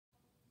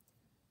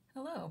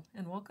Hello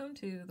and welcome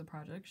to the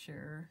Project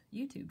Share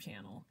YouTube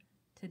channel.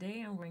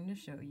 Today I'm going to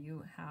show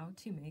you how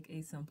to make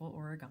a simple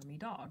origami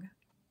dog.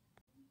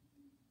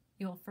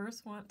 You'll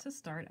first want to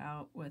start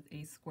out with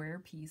a square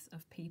piece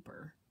of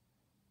paper.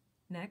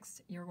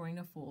 Next, you're going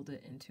to fold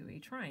it into a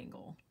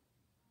triangle.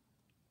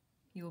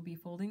 You will be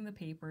folding the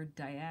paper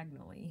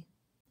diagonally.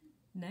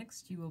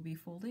 Next, you will be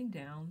folding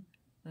down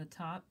the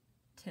top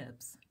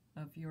tips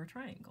of your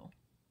triangle.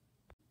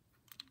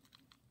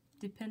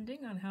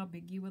 Depending on how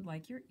big you would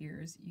like your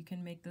ears, you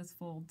can make this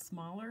fold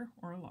smaller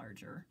or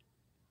larger.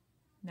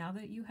 Now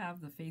that you have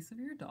the face of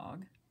your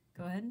dog,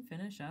 go ahead and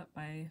finish up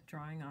by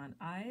drawing on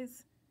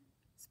eyes,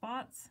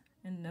 spots,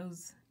 and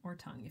nose or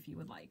tongue if you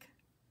would like.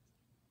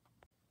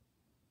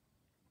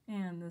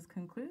 And this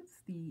concludes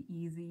the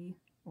easy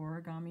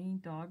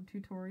origami dog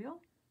tutorial.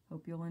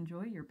 Hope you'll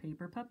enjoy your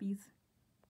paper puppies.